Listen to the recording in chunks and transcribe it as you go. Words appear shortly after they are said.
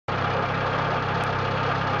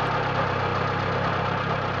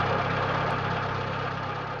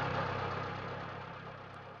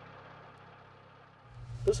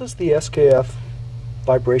This is the SKF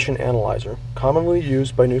Vibration Analyzer, commonly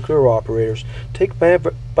used by nuclear operators to take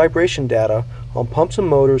vibration data on pumps and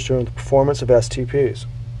motors during the performance of STPs.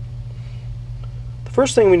 The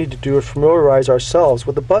first thing we need to do is familiarize ourselves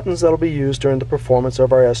with the buttons that will be used during the performance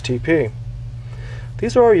of our STP.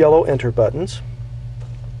 These are our yellow enter buttons,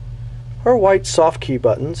 our white soft key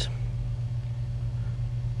buttons,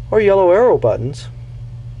 our yellow arrow buttons,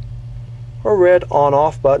 our red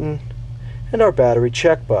on-off button, and our battery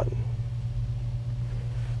check button.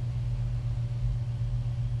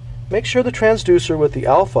 Make sure the transducer with the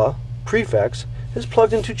alpha prefix is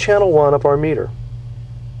plugged into channel 1 of our meter.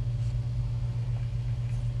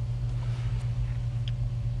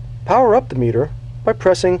 Power up the meter by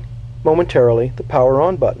pressing momentarily the power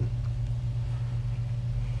on button.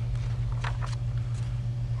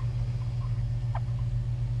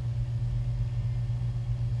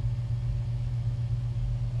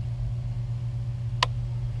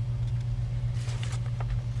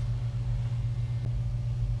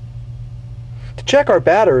 To check our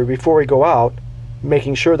battery before we go out,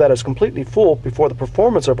 making sure that it's completely full before the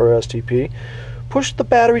performance of our STP, push the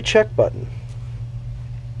battery check button.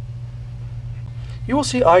 You will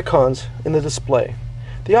see icons in the display.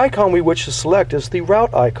 The icon we wish to select is the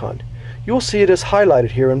route icon. You will see it is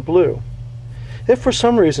highlighted here in blue. If for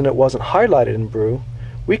some reason it wasn't highlighted in blue,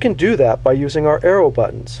 we can do that by using our arrow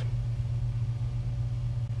buttons.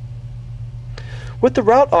 With the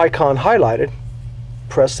route icon highlighted,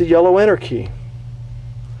 press the yellow enter key.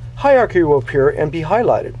 Hierarchy will appear and be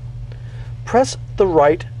highlighted. Press the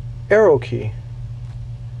right arrow key.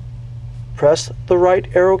 Press the right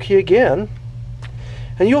arrow key again,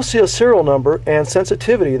 and you'll see a serial number and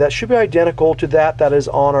sensitivity that should be identical to that is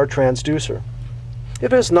on our transducer.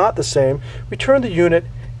 If it is not the same, return the unit,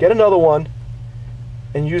 get another one,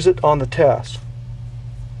 and use it on the test.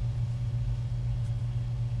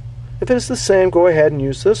 If it is the same, go ahead and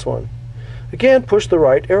use this one. Again, push the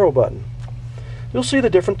right arrow button. You'll see the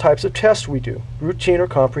different types of tests we do, routine or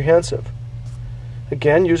comprehensive.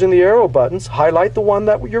 Again, using the arrow buttons, highlight the one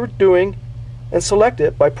that you're doing and select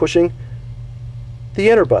it by pushing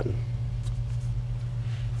the enter button.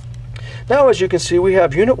 Now, as you can see, we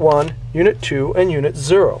have Unit 1, Unit 2, and Unit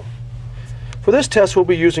 0. For this test, we'll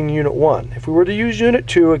be using Unit 1. If we were to use Unit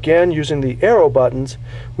 2, again using the arrow buttons,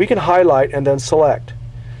 we can highlight and then select.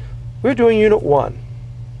 We're doing Unit 1.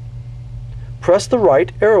 Press the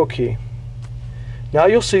right arrow key. Now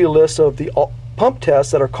you'll see a list of the pump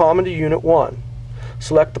tests that are common to Unit 1.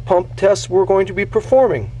 Select the pump tests we're going to be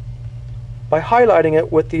performing by highlighting it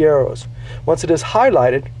with the arrows. Once it is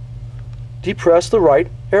highlighted, depress the right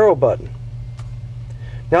arrow button.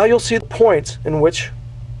 Now you'll see the points in which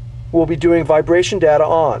we'll be doing vibration data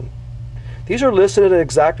on. These are listed in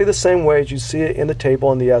exactly the same way as you see it in the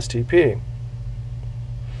table in the STP.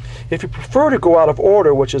 If you prefer to go out of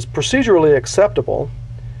order, which is procedurally acceptable,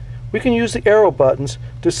 we can use the arrow buttons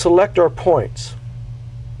to select our points.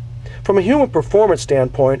 From a human performance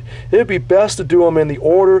standpoint, it would be best to do them in the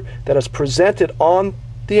order that is presented on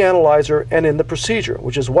the analyzer and in the procedure,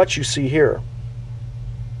 which is what you see here.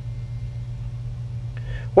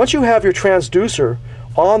 Once you have your transducer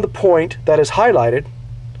on the point that is highlighted,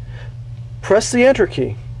 press the enter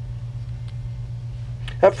key.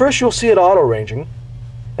 At first you'll see it auto-ranging,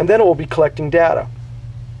 and then it will be collecting data.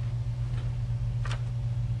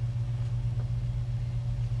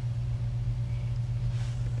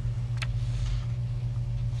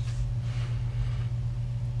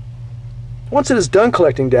 Once it is done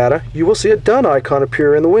collecting data, you will see a done icon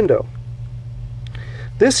appear in the window.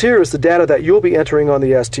 This here is the data that you'll be entering on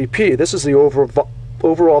the STP. This is the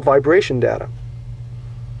overall vibration data.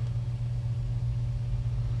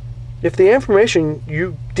 If the information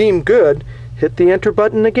you deem good, hit the enter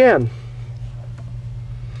button again.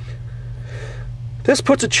 This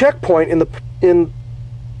puts a checkpoint in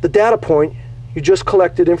the data point you just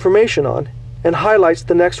collected information on and highlights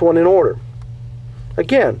the next one in order.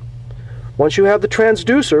 Again, once you have the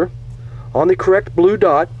transducer on the correct blue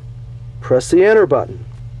dot, press the enter button.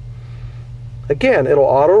 Again, it'll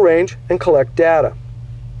auto-range and collect data.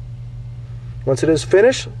 Once it is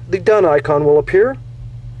finished, the done icon will appear.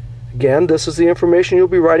 Again, this is the information you'll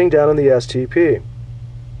be writing down in the STP.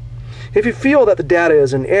 If you feel that the data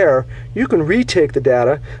is in error, you can retake the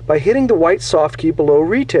data by hitting the white soft key below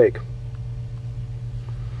retake.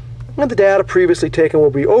 And the data previously taken will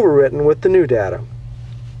be overwritten with the new data.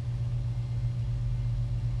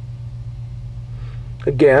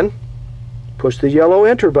 Again, push the yellow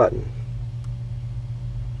enter button.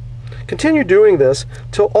 Continue doing this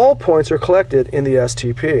till all points are collected in the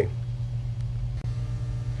STP.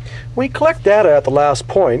 We collect data at the last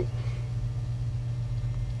point.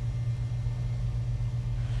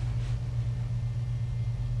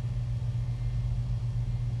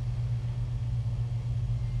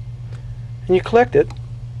 and you collect it,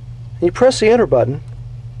 and you press the enter button,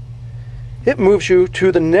 it moves you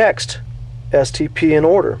to the next STP in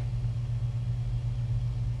order.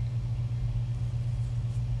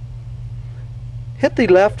 Hit the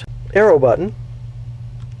left arrow button.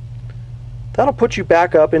 That'll put you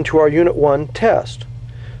back up into our Unit 1 test.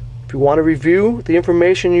 If you want to review the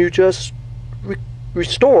information you just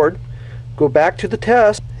restored, go back to the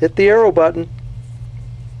test, hit the arrow button,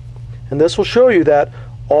 and this will show you that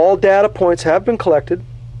all data points have been collected,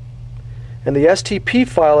 and the STP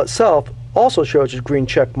file itself also shows a green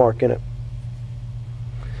check mark in it.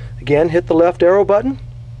 Again, hit the left arrow button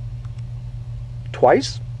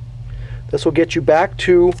twice. This will get you back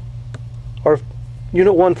to our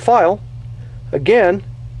Unit 1 file. Again,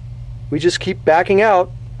 we just keep backing out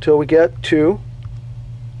till we get to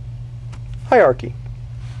hierarchy.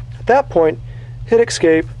 At that point, hit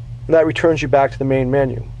escape, and that returns you back to the main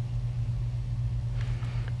menu.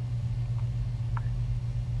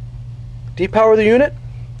 Depower the unit,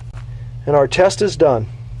 and our test is done.